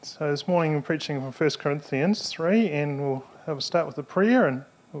So this morning I'm preaching from 1 Corinthians 3, and we'll have a start with a prayer and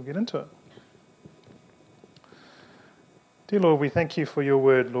we'll get into it. Dear Lord, we thank you for your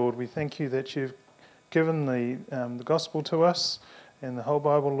word, Lord. We thank you that you've given the gospel to us and the whole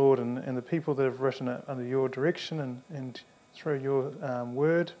Bible, Lord, and the people that have written it under your direction and through your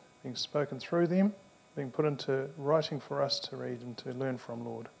word being spoken through them, being put into writing for us to read and to learn from,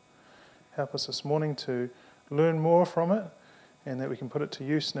 Lord. Help us this morning to learn more from it, and that we can put it to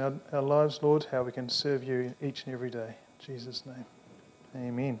use in our lives, Lord, how we can serve you each and every day. In Jesus' name,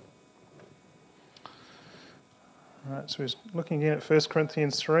 amen. All right, so we're looking again at 1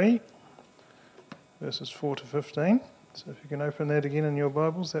 Corinthians 3, verses 4 to 15. So if you can open that again in your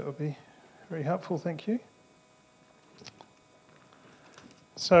Bibles, that would be very helpful, thank you.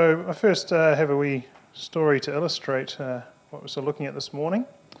 So I first have a wee story to illustrate what we're looking at this morning.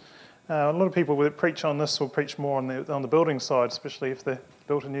 A lot of people that preach on this will preach more on the building side, especially if they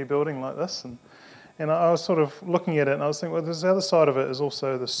built a new building like this. And I was sort of looking at it, and I was thinking, well, the other side of it is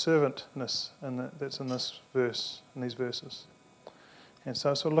also the servantness that's in this verse, in these verses. And so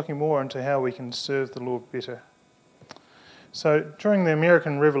I was sort of looking more into how we can serve the Lord better. So during the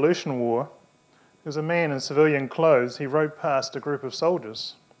American Revolution War, there was a man in civilian clothes. He rode past a group of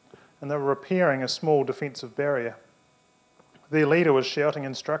soldiers, and they were repairing a small defensive barrier. Their leader was shouting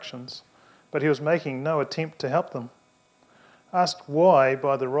instructions, but he was making no attempt to help them. Asked why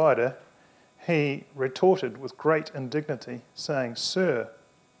by the rider, he retorted with great indignity, saying, "Sir,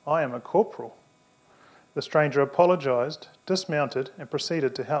 I am a corporal." The stranger apologised, dismounted, and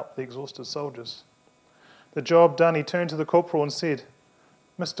proceeded to help the exhausted soldiers. The job done, he turned to the corporal and said,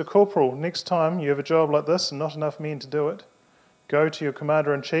 "Mr. Corporal, next time you have a job like this and not enough men to do it, go to your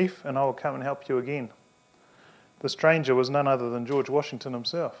commander-in-chief and I will come and help you again." The stranger was none other than George Washington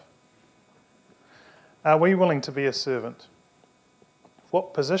himself. Are we willing to be a servant?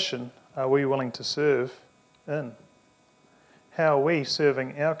 What position are we willing to serve in? How are we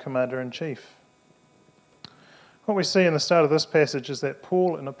serving our Commander-in-Chief? What we see in the start of this passage is that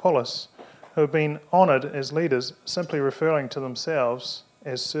Paul and Apollos, who have been honoured as leaders, simply referring to themselves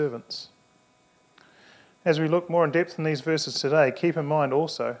as servants. As we look more in depth in these verses today, keep in mind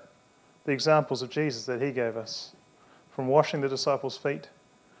also the examples of Jesus that he gave us, from washing the disciples' feet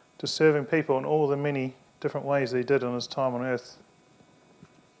to serving people in all the many different ways that he did in his time on earth.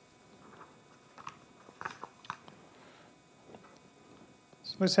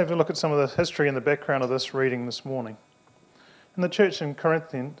 So let's have a look at some of the history and the background of this reading this morning. In the church in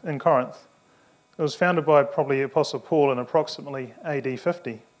Corinth, it was founded by probably Apostle Paul in approximately AD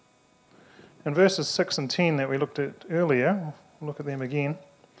 50. In verses 6 and 10 that we looked at earlier, we'll look at them again,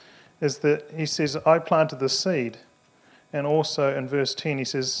 is that he says, "I planted the seed." And also in verse 10 he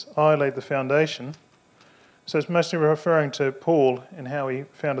says, "I laid the foundation." So it's mostly referring to Paul and how he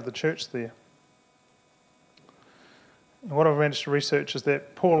founded the church there. And what I've managed to research is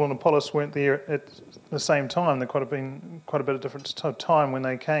that Paul and Apollos weren't there at the same time. There could have been quite a bit of different time when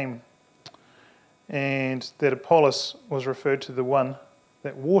they came. And that Apollos was referred to the one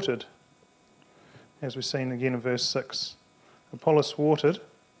that watered, as we've seen again in verse 6. Apollos watered,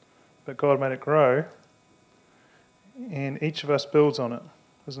 but God made it grow, and each of us builds on it,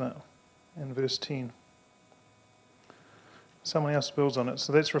 isn't it? In verse 10. Someone else builds on it,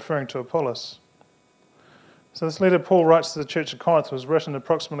 so that's referring to Apollos. So this letter Paul writes to the church of Corinth was written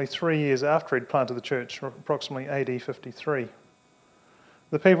approximately 3 years after he'd planted the church, approximately AD 53.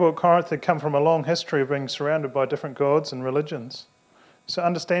 The people at Corinth had come from a long history of being surrounded by different gods and religions. So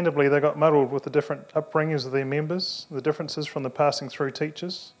understandably they got muddled with the different upbringings of their members, the differences from the passing through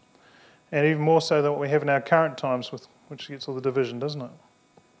teachers, and even more so than what we have in our current times, which gets all the division, doesn't it?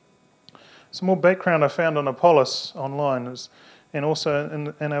 Some more background I found on Apollos online, and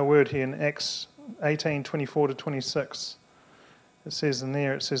also in our word here in Acts 18:24 to 26. It says,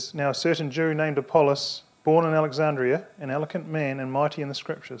 "Now a certain Jew named Apollos, born in Alexandria, an eloquent man and mighty in the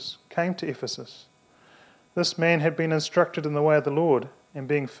Scriptures, came to Ephesus. This man had been instructed in the way of the Lord, and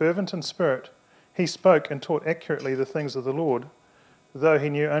being fervent in spirit, he spoke and taught accurately the things of the Lord, though he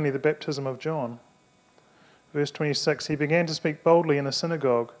knew only the baptism of John." Verse 26, "He began to speak boldly in the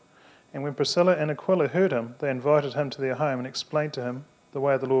synagogue, and when Priscilla and Aquila heard him, they invited him to their home and explained to him the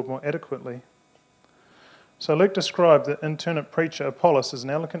way of the Lord more adequately." So Luke described the itinerant preacher Apollos as an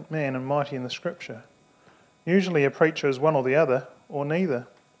eloquent man and mighty in the Scripture. Usually a preacher is one or the other, or neither.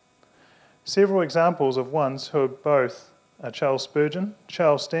 Several examples of ones who are both are Charles Spurgeon,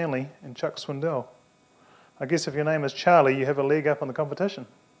 Charles Stanley, and Chuck Swindoll. I guess if your name is Charlie, you have a leg up on the competition.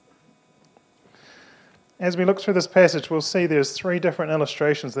 As we look through this passage, we'll see there's 3 different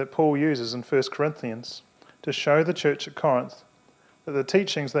illustrations that Paul uses in 1 Corinthians to show the church at Corinth that the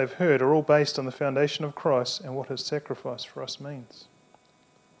teachings they've heard are all based on the foundation of Christ and what his sacrifice for us means.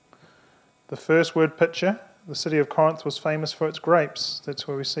 The first word picture, the city of Corinth was famous for its grapes. That's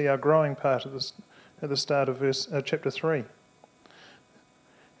where we see our growing part of this at the start of chapter 3.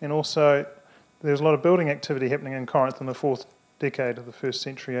 And also, there's a lot of building activity happening in Corinth in the 4th decade of the 1st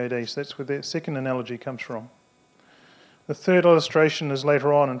century AD. So that's where the second analogy comes from. The third illustration is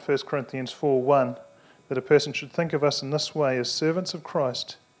later on in 1 Corinthians 4:1, that a person should think of us in this way as servants of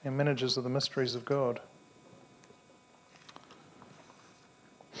Christ and managers of the mysteries of God.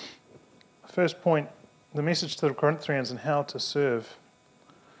 First point, the message to the Corinthians and how to serve.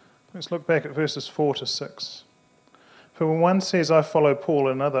 Let's look back at verses 4 to 6. For when one says, I follow Paul,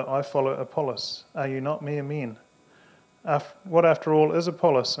 and another, I follow Apollos, are you not mere men? What after all is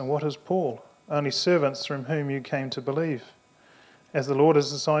Apollos, and what is Paul? Only servants through whom you came to believe. As the Lord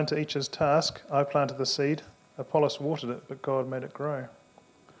has assigned to each his task, I planted the seed, Apollos watered it, but God made it grow.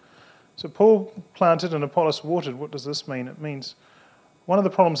 So Paul planted and Apollos watered. What does this mean? It means one of the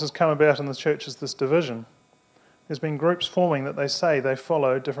problems has come about in the church is this division. There's been groups forming that they say they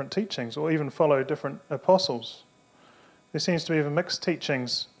follow different teachings or even follow different apostles. There seems to be even mixed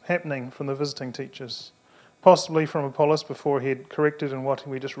teachings happening from the visiting teachers, possibly from Apollos before he had corrected in what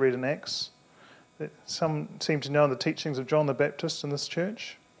we just read in Acts. Some seem to know the teachings of John the Baptist in this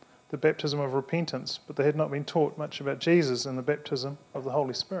church, the baptism of repentance, but they had not been taught much about Jesus and the baptism of the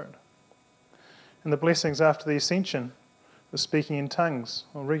Holy Spirit. And the blessings after the ascension, the speaking in tongues,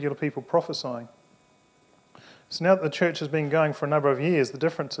 or regular people prophesying. So now that the church has been going for a number of years, the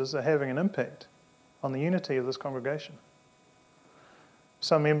differences are having an impact on the unity of this congregation.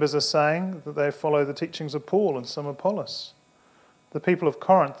 Some members are saying that they follow the teachings of Paul and some Apollos. The people of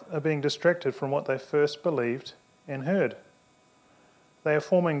Corinth are being distracted from what they first believed and heard. They are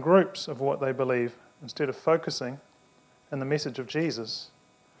forming groups of what they believe instead of focusing on the message of Jesus,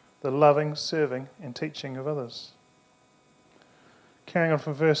 the loving, serving, and teaching of others. Carrying on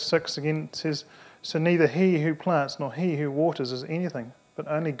from verse 6 again, it says, so neither he who plants nor he who waters is anything, but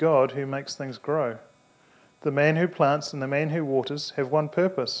only God who makes things grow. The man who plants and the man who waters have one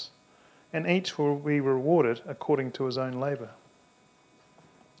purpose, and each will be rewarded according to his own labour.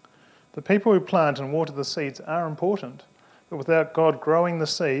 The people who plant and water the seeds are important, but without God growing the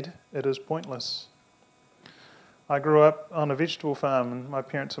seed, it is pointless. I grew up on a vegetable farm, and my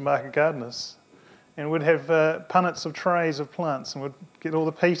parents were market gardeners. And we'd have punnets of trays of plants, and we'd get all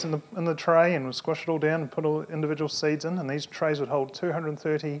the peat in the tray and we'd squash it all down and put all the individual seeds in, and these trays would hold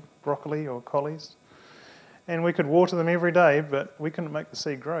 230 broccoli or collies. And we could water them every day, but we couldn't make the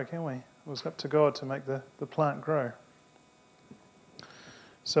seed grow, can we? It was up to God to make the plant grow.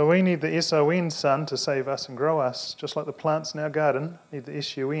 So we need the S-O-N Son to save us and grow us, just like the plants in our garden need the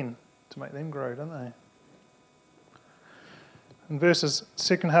S-U-N to make them grow, don't they? In verses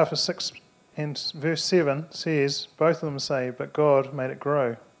second half of 6 and verse 7 says, both of them say, but God made it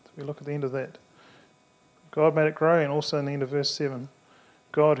grow. So we look at the end of that. God made it grow, and also in the end of verse 7,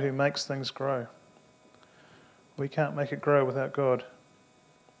 God who makes things grow. We can't make it grow without God.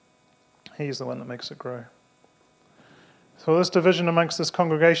 He's the one that makes it grow. So this division amongst this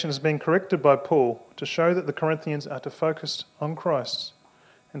congregation is being corrected by Paul to show that the Corinthians are to focus on Christ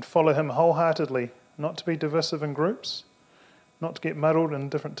and follow him wholeheartedly, not to be divisive in groups, not to get muddled in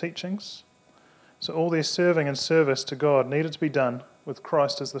different teachings. So all their serving and service to God needed to be done with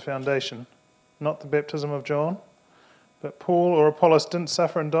Christ as the foundation, not the baptism of John. But Paul or Apollos didn't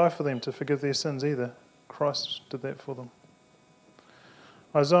suffer and die for them to forgive their sins either. Christ did that for them.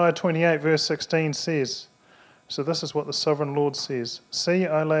 Isaiah 28 verse 16 says, so this is what the sovereign Lord says, see,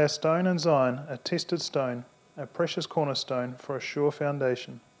 I lay a stone in Zion, a tested stone, a precious cornerstone for a sure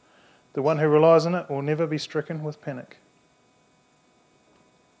foundation. The one who relies on it will never be stricken with panic.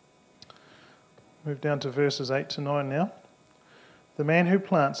 Move down to verses 8 to 9 now. The man who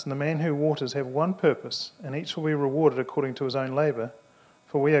plants and the man who waters have one purpose, and each will be rewarded according to his own labour.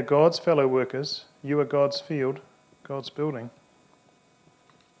 For we are God's fellow workers, you are God's field, God's building.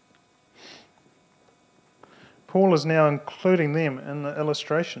 Paul is now including them in the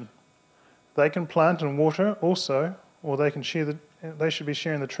illustration. They can plant and water also, or they should be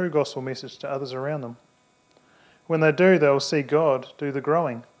sharing the true gospel message to others around them. When they do, they will see God do the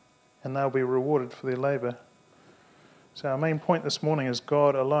growing, and they'll be rewarded for their labour. So our main point this morning is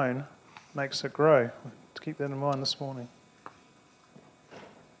God alone makes it grow. To keep that in mind this morning.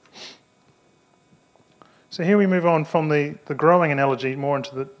 So here we move on from the growing analogy more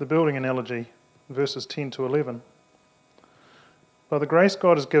into the building analogy, verses 10 to 11. By the grace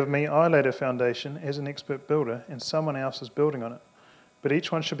God has given me, I laid a foundation as an expert builder, and someone else is building on it. But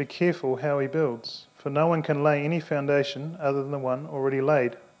each one should be careful how he builds. For no one can lay any foundation other than the one already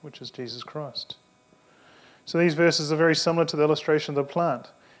laid, which is Jesus Christ. So these verses are very similar to the illustration of the plant.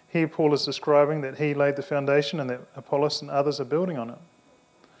 Here Paul is describing that he laid the foundation and that Apollos and others are building on it.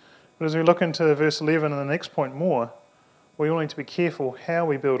 But as we look into verse 11 and the next point more, we all need to be careful how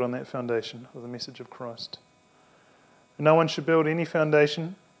we build on that foundation of the message of Christ. No one should build any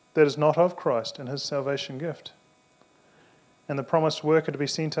foundation that is not of Christ and his salvation gift, and the promised worker to be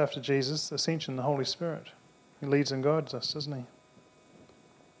sent after Jesus' ascension, the Holy Spirit. He leads and guides us, doesn't he?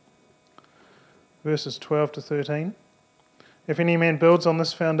 Verses 12 to 13. If any man builds on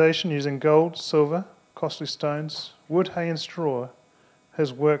this foundation using gold, silver, costly stones, wood, hay and straw,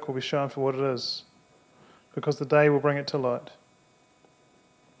 his work will be shown for what it is, because the day will bring it to light.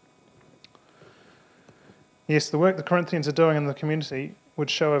 Yes, the work the Corinthians are doing in the community would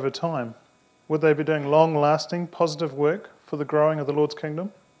show over time. Would they be doing long-lasting, positive work for the growing of the Lord's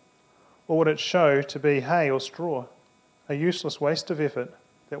kingdom? Or would it show to be hay or straw, a useless waste of effort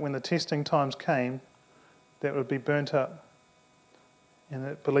that when the testing times came, that would be burnt up, and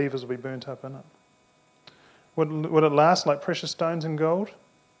that believers would be burnt up in it? Would it last like precious stones and gold?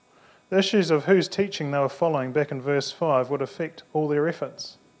 The issues of whose teaching they were following back in verse 5 would affect all their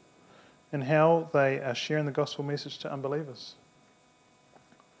efforts and how they are sharing the gospel message to unbelievers.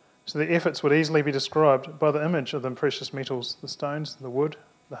 So the efforts would easily be described by the image of the precious metals, the stones, the wood,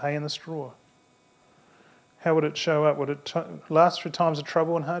 the hay and the straw. How would it show up? Would it last through times of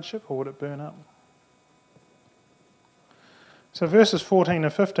trouble and hardship, or would it burn up? So verses 14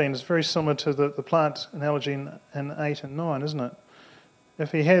 and 15 is very similar to the plant analogy in 8 and 9, isn't it?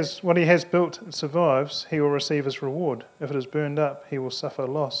 If what he has built survives, he will receive his reward. If it is burned up, he will suffer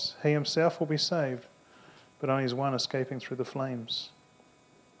loss. He himself will be saved, but only as one escaping through the flames.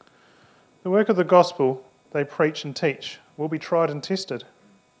 The work of the gospel they preach and teach will be tried and tested.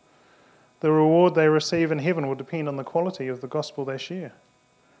 The reward they receive in heaven will depend on the quality of the gospel they share.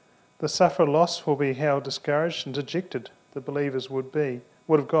 The suffer loss will be how discouraged and dejected the believers would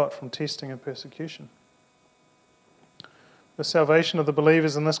have got from testing and persecution. The salvation of the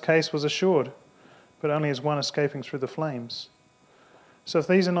believers in this case was assured, but only as one escaping through the flames. So if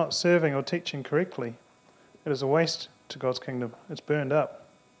these are not serving or teaching correctly, it is a waste to God's kingdom. It's burned up.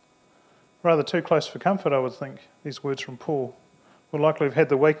 Rather too close for comfort, I would think, these words from Paul would likely have had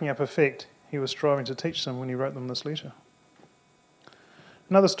the waking up effect he was striving to teach them when he wrote them this letter.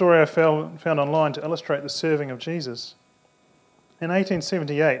 Another story I found online to illustrate the serving of Jesus. In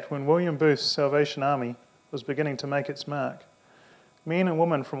 1878, when William Booth's Salvation Army was beginning to make its mark, men and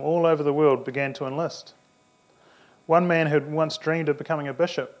women from all over the world began to enlist. One man who had once dreamed of becoming a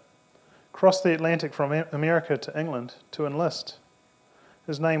bishop crossed the Atlantic from America to England to enlist.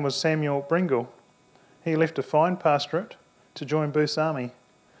 His name was Samuel Bringle. He left a fine pastorate to join Booth's army,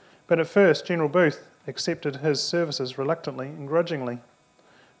 but at first General Booth accepted his services reluctantly and grudgingly.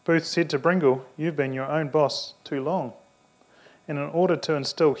 Booth said to Bringle, "You've been your own boss too long." And in order to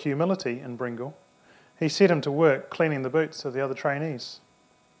instill humility in Bringle, he set him to work cleaning the boots of the other trainees.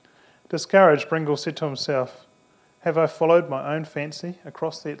 Discouraged, Bringle said to himself, "Have I followed my own fancy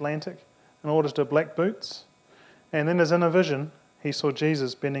across the Atlantic in order to black boots?" And then as in a vision, he saw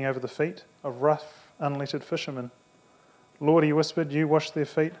Jesus bending over the feet of rough, unlettered fishermen. "Lord," he whispered, "you wash their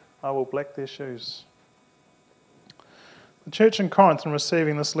feet, I will black their shoes." The church in Corinth, in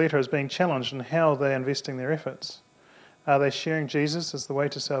receiving this letter, is being challenged in how they are investing their efforts. Are they sharing Jesus as the way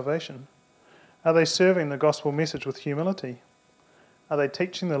to salvation? Are they serving the gospel message with humility? Are they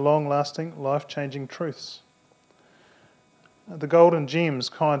teaching the long-lasting, life-changing truths? The golden gems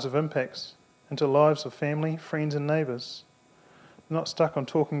kinds of impacts into lives of family, friends and neighbours. Not stuck on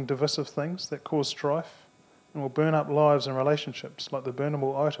talking divisive things that cause strife and will burn up lives and relationships like the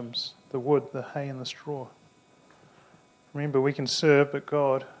burnable items, the wood, the hay and the straw. Remember, we can serve, but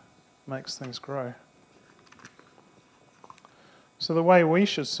God makes things grow. So the way we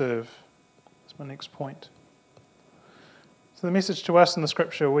should serve is my next point. So the message to us in the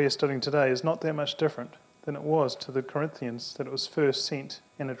scripture we are studying today is not that much different than it was to the Corinthians that it was first sent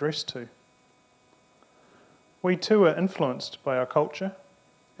and addressed to. We too are influenced by our culture,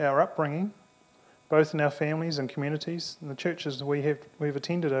 our upbringing, both in our families and communities and the churches we've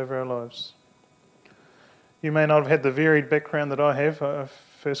attended over our lives. You may not have had the varied background that I have. I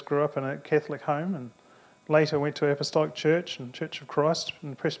first grew up in a Catholic home and later went to Apostolic Church and Church of Christ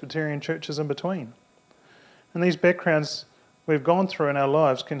and Presbyterian churches in between. And these backgrounds we've gone through in our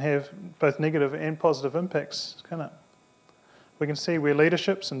lives can have both negative and positive impacts, can't it? We can see where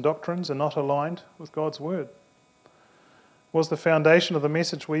leaderships and doctrines are not aligned with God's Word. Was the foundation of the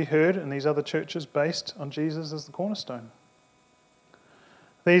message we heard in these other churches based on Jesus as the cornerstone?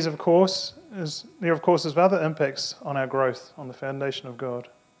 There of course is other impacts on our growth on the foundation of God.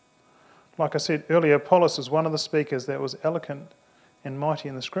 Like I said earlier, Apollos is one of the speakers that was eloquent and mighty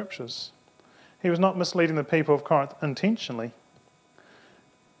in the scriptures. He was not misleading the people of Corinth intentionally.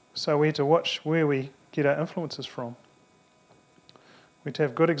 So we have to watch where we get our influences from. We have to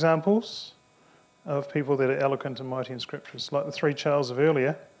have good examples of people that are eloquent and mighty in scriptures. Like the 3 Charles of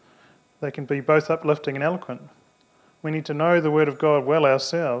earlier, they can be both uplifting and eloquent. We need to know the Word of God well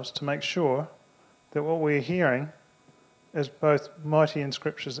ourselves to make sure that what we're hearing is both mighty in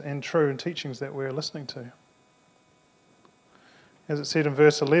scriptures and true in teachings that we're listening to. As it said in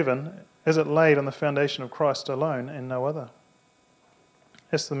verse 11, is it laid on the foundation of Christ alone and no other?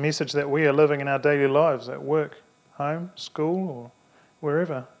 It's the message that we are living in our daily lives, at work, home, school, or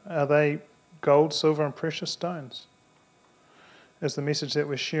wherever. Are they gold, silver, and precious stones? Is the message that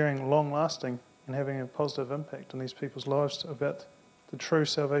we're sharing long-lasting and having a positive impact on these people's lives about the true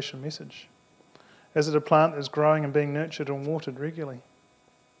salvation message? Is it a plant that's growing and being nurtured and watered regularly?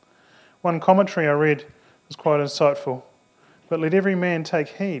 One commentary I read was quite insightful. But let every man take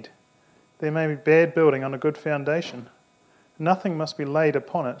heed. There may be bad building on a good foundation. Nothing must be laid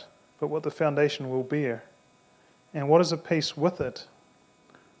upon it but what the foundation will bear. And what is a piece with it?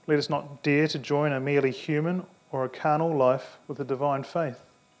 Let us not dare to join a merely human or a carnal life with a divine faith.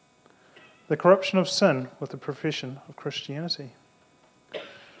 The corruption of sin with the profession of Christianity.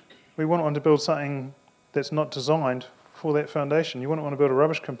 We wouldn't want to build something that's not designed for that foundation. You wouldn't want to build a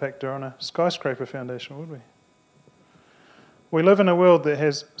rubbish compactor on a skyscraper foundation, would we? We live in a world that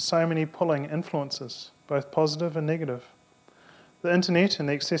has so many pulling influences, both positive and negative. The internet and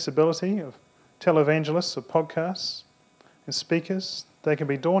the accessibility of televangelists or podcasts and speakers, they can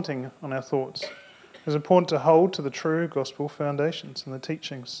be daunting on our thoughts. It's important to hold to the true gospel foundations and the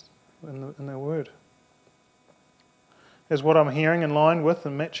teachings in the Word. Is what I'm hearing in line with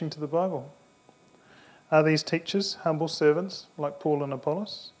and matching to the Bible? Are these teachers humble servants like Paul and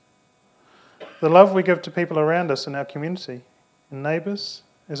Apollos? The love we give to people around us in our community and neighbours,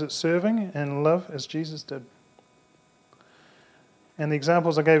 is it serving and love as Jesus did? And the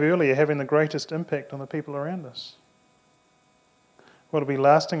examples I gave earlier having the greatest impact on the people around us. Will it be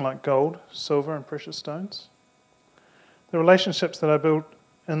lasting like gold, silver and precious stones? The relationships that are built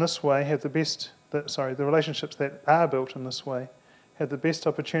in this way have the relationships that are built in this way have the best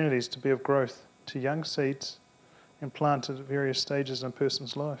opportunities to be of growth to young seeds and planted at various stages in a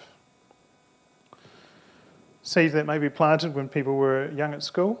person's life. Seeds that may be planted when people were young at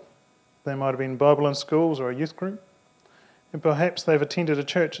school. They might have been Bible in schools or a youth group. And perhaps they've attended a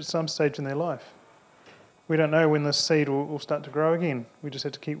church at some stage in their life. We don't know when this seed will start to grow again. We just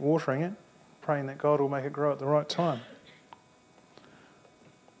have to keep watering it, praying that God will make it grow at the right time.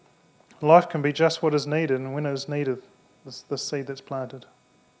 Life can be just what is needed, and when it is needed, the seed that's planted.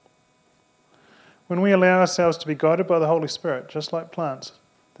 When we allow ourselves to be guided by the Holy Spirit, just like plants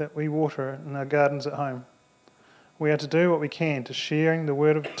that we water in our gardens at home, we are to do what we can to sharing the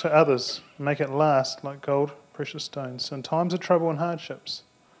word to others and make it last like gold, precious stones. So in times of trouble and hardships,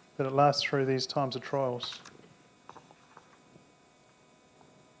 that it lasts through these times of trials.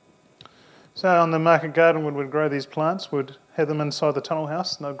 So on the market garden, we would grow these plants, we'd have them inside the tunnel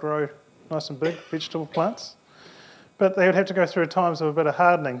house, and they'd grow nice and big vegetable plants. But they would have to go through times of a bit of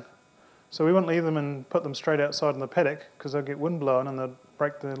hardening. So we wouldn't leave them and put them straight outside in the paddock because they'd get wind blowing and they'd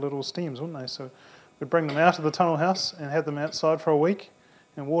break their little stems, wouldn't they? So we'd bring them out of the tunnel house and have them outside for a week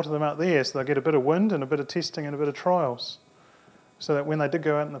and water them out there so they'd get a bit of wind and a bit of testing and a bit of trials. So that when they did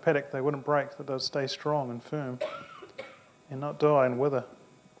go out in the paddock, they wouldn't break, that they'd stay strong and firm and not die and wither.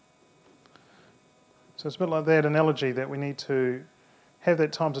 So it's a bit like that analogy that we need to have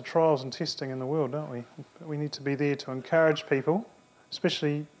that times of trials and testing in the world, don't we? We need to be there to encourage people,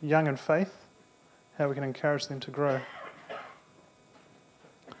 especially young in faith, how we can encourage them to grow.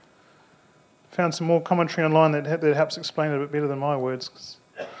 Found some more commentary online that helps explain it a bit better than my words.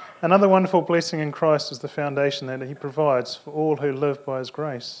 Another wonderful blessing in Christ is the foundation that He provides for all who live by His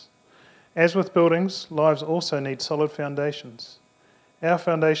grace. As with buildings, lives also need solid foundations. Our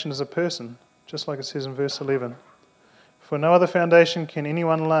foundation is a person, just like it says in verse 11. For no other foundation can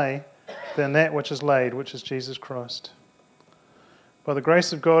anyone lay than that which is laid, which is Jesus Christ. By the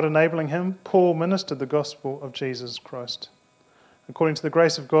grace of God enabling him, Paul ministered the gospel of Jesus Christ. According to the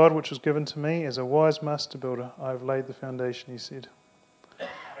grace of God which was given to me as a wise master builder, I have laid the foundation, he said.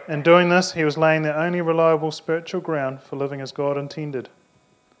 In doing this, he was laying the only reliable spiritual ground for living as God intended.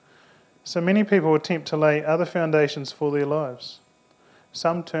 So many people attempt to lay other foundations for their lives.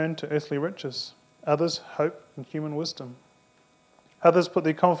 Some turn to earthly riches, others hope in human wisdom. Others put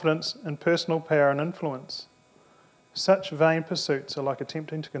their confidence in personal power and influence. Such vain pursuits are like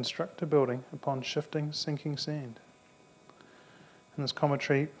attempting to construct a building upon shifting, sinking sand. And this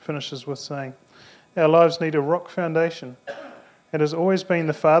commentary finishes with saying, our lives need a rock foundation. It has always been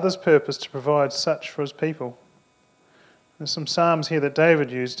the Father's purpose to provide such for his people. There's some psalms here that David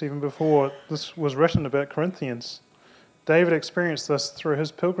used even before this was written about Corinthians. David experienced this through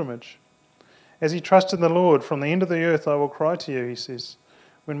his pilgrimage. As he trusted in the Lord, from the end of the earth I will cry to you, he says.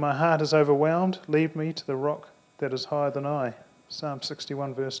 When my heart is overwhelmed, lead me to the rock that is higher than I. Psalm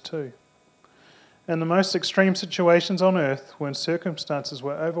 61 verse 2. In the most extreme situations on earth, when circumstances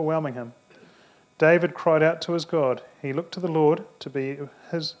were overwhelming him, David cried out to his God. He looked to the Lord to be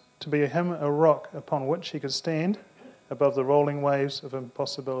him a rock upon which he could stand above the rolling waves of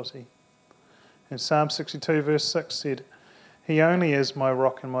impossibility. And Psalm 62 verse 6 said, he only is my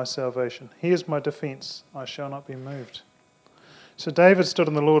rock and my salvation. He is my defence. I shall not be moved. So David stood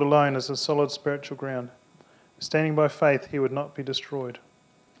in the Lord alone as a solid spiritual ground. Standing by faith, he would not be destroyed.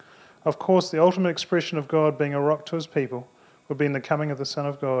 Of course, the ultimate expression of God being a rock to his people would be in the coming of the Son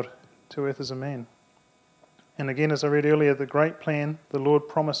of God to earth as a man. And again, as I read earlier, the great plan the Lord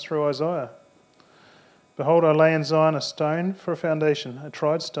promised through Isaiah. Behold, I lay in Zion a stone for a foundation, a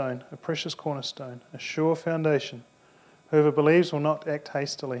tried stone, a precious cornerstone, a sure foundation. Whoever believes will not act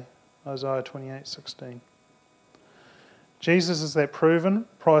hastily. Isaiah 28:16. Jesus is that proven,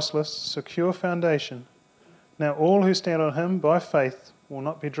 priceless, secure foundation. Now all who stand on him by faith will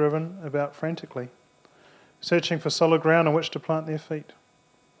not be driven about frantically, searching for solid ground on which to plant their feet.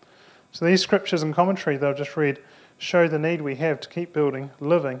 So these scriptures and commentary that I've just read show the need we have to keep building,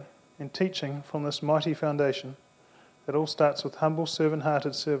 living, and teaching from this mighty foundation that all starts with humble,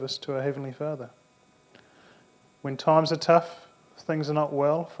 servant-hearted service to our Heavenly Father. When times are tough, things are not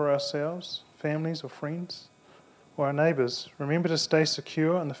well for ourselves, families or friends, or our neighbours, remember to stay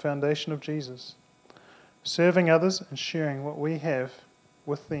secure on the foundation of Jesus, serving others and sharing what we have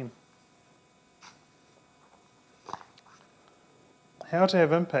with them. How to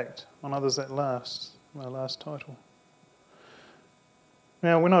have impact on others that last, my last title.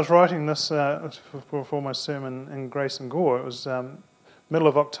 Now, when I was writing this for my sermon in Grace and Gore, it was middle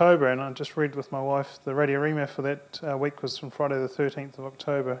of October, and I just read with my wife, the Radio Rema for that week was from Friday the 13th of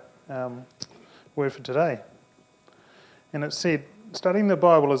October, word for today. And it said, studying the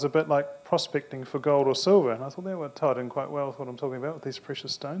Bible is a bit like prospecting for gold or silver. And I thought that would tie in quite well with what I'm talking about with these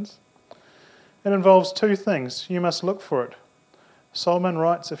precious stones. It involves two things. You must look for it. Solomon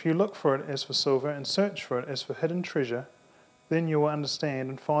writes, if you look for it as for silver and search for it as for hidden treasure, then you will understand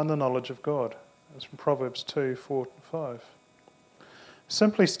and find the knowledge of God. That's from Proverbs 2, 4 and 5.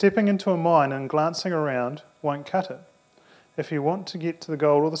 Simply stepping into a mine and glancing around won't cut it. If you want to get to the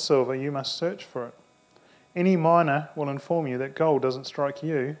gold or the silver, you must search for it. Any miner will inform you that gold doesn't strike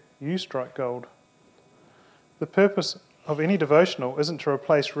you, you strike gold. The purpose of any devotional isn't to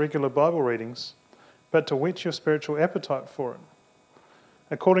replace regular Bible readings, but to whet your spiritual appetite for it.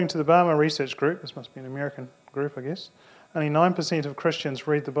 According to the Barmer Research Group, this must be an American group, I guess, only 9% of Christians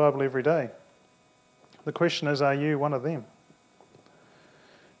read the Bible every day. The question is, are you one of them?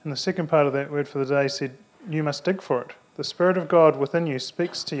 And the second part of that word for the day said, you must dig for it. The Spirit of God within you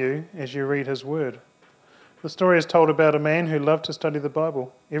speaks to you as you read his word. The story is told about a man who loved to study the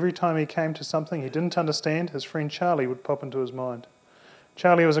Bible. Every time he came to something he didn't understand, his friend Charlie would pop into his mind.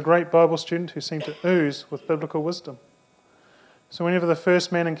 Charlie was a great Bible student who seemed to ooze with biblical wisdom. So whenever the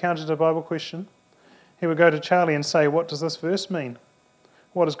first man encountered a Bible question, he would go to Charlie and say, what does this verse mean?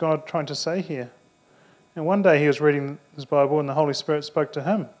 What is God trying to say here? And one day he was reading his Bible and the Holy Spirit spoke to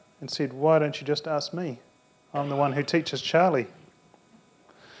him and said, why don't you just ask me? I'm the one who teaches Charlie.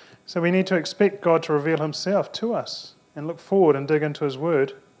 So we need to expect God to reveal himself to us and look forward and dig into his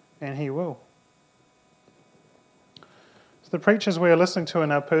word, and he will. So the preachers we are listening to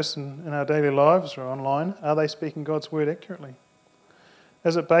in our daily lives or online, are they speaking God's word accurately?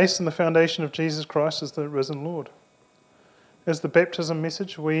 Is it based on the foundation of Jesus Christ as the risen Lord? Is the baptism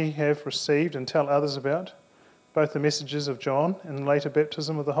message we have received and tell others about both the messages of John and the later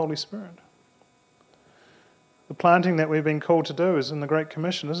baptism of the Holy Spirit? The planting that we've been called to do is in the Great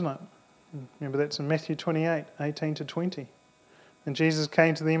Commission, isn't it? Remember that's in Matthew 28, 18 to 20. And Jesus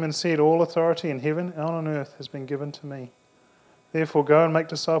came to them and said, all authority in heaven and on earth has been given to me. Therefore go and make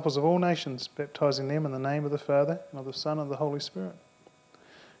disciples of all nations, baptizing them in the name of the Father and of the Son and of the Holy Spirit,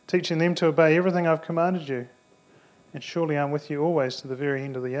 teaching them to obey everything I've commanded you. And surely I'm with you always to the very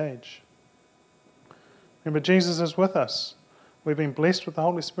end of the age. Remember, Jesus is with us. We've been blessed with the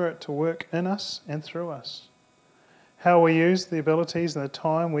Holy Spirit to work in us and through us. How we use the abilities and the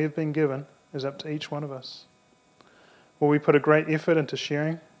time we have been given is up to each one of us. Will we put a great effort into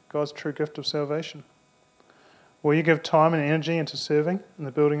sharing God's true gift of salvation? Will you give time and energy into serving in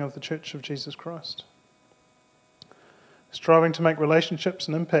the building of the Church of Jesus Christ? Striving to make relationships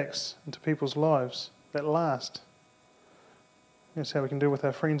and impacts into people's lives that last. That's how we can deal with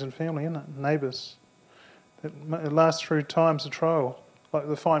our friends and family, isn't it? Neighbours. That lasts through times of trial, like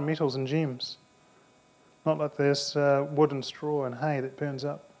the fine metals and gems. Not like this wood and straw and hay that burns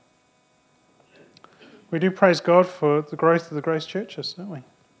up. We do praise God for the growth of the Grace Churches, don't we?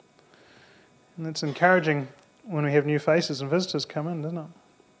 And it's encouraging when we have new faces and visitors come in, isn't it?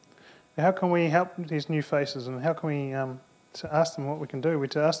 How can we help these new faces, and how can we to ask them what we can do? We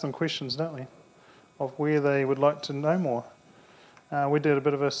to ask them questions, don't we, of where they would like to know more. We did a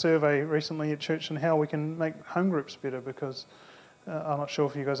bit of a survey recently at church on how we can make home groups better, because I'm not sure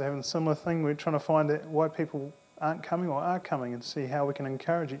if you guys are having a similar thing. We're trying to find out why people aren't coming or are coming and see how we can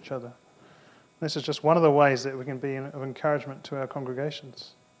encourage each other. This is just one of the ways that we can be of encouragement to our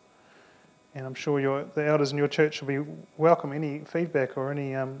congregations. And I'm sure the elders in your church will be welcome any feedback or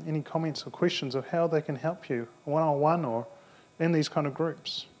any comments or questions of how they can help you one-on-one or in these kind of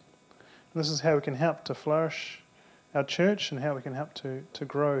groups. And this is how we can help to flourish our church and how we can help to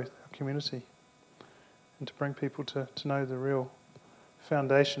grow our community and to bring people to know the real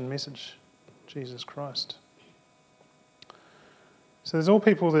foundation message, Jesus Christ. So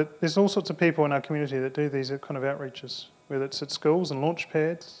there's all sorts of people in our community that do these kind of outreaches, whether it's at schools and launch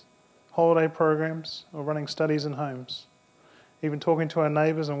pads, holiday programs, or running studies in homes. Even talking to our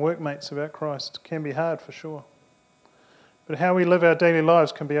neighbours and workmates about Christ can be hard for sure. But how we live our daily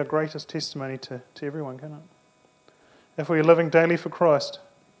lives can be our greatest testimony to everyone, can't it? If we are living daily for Christ,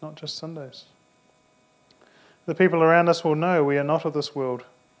 not just Sundays. The people around us will know we are not of this world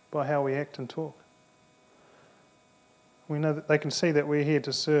by how we act and talk. We know that they can see that we're here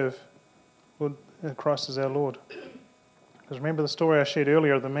to serve Christ as our Lord. Because remember the story I shared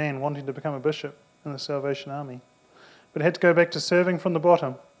earlier of the man wanting to become a bishop in the Salvation Army, but had to go back to serving from the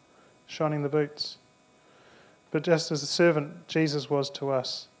bottom, shining the boots. But just as the servant Jesus was to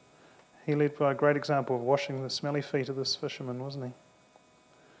us, he led by a great example of washing the smelly feet of this fisherman, wasn't he?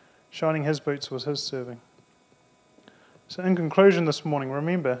 Shining his boots was his serving. So in conclusion this morning,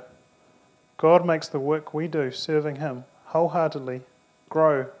 remember, God makes the work we do serving him wholeheartedly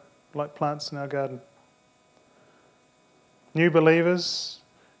grow like plants in our garden. New believers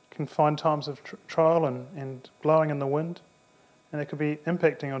can find times of trial and blowing in the wind, and it could be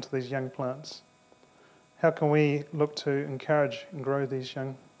impacting onto these young plants. How can we look to encourage and grow these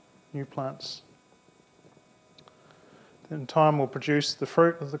young new plants? Then time will produce the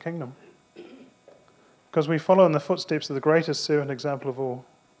fruit of the kingdom. Because we follow in the footsteps of the greatest servant example of all,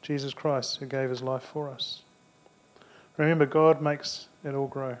 Jesus Christ, who gave his life for us. Remember, God makes it all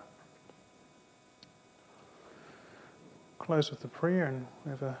grow. Close with the prayer and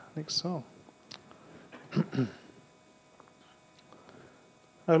we have our next song.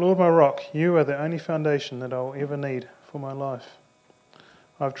 O Lord, my rock, you are the only foundation that I will ever need for my life.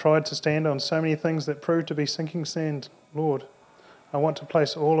 I've tried to stand on so many things that prove to be sinking sand. Lord, I want to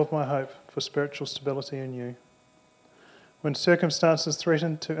place all of my hope for spiritual stability in you. When circumstances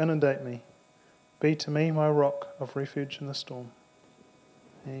threaten to inundate me, be to me my rock of refuge in the storm.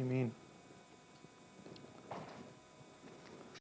 Amen.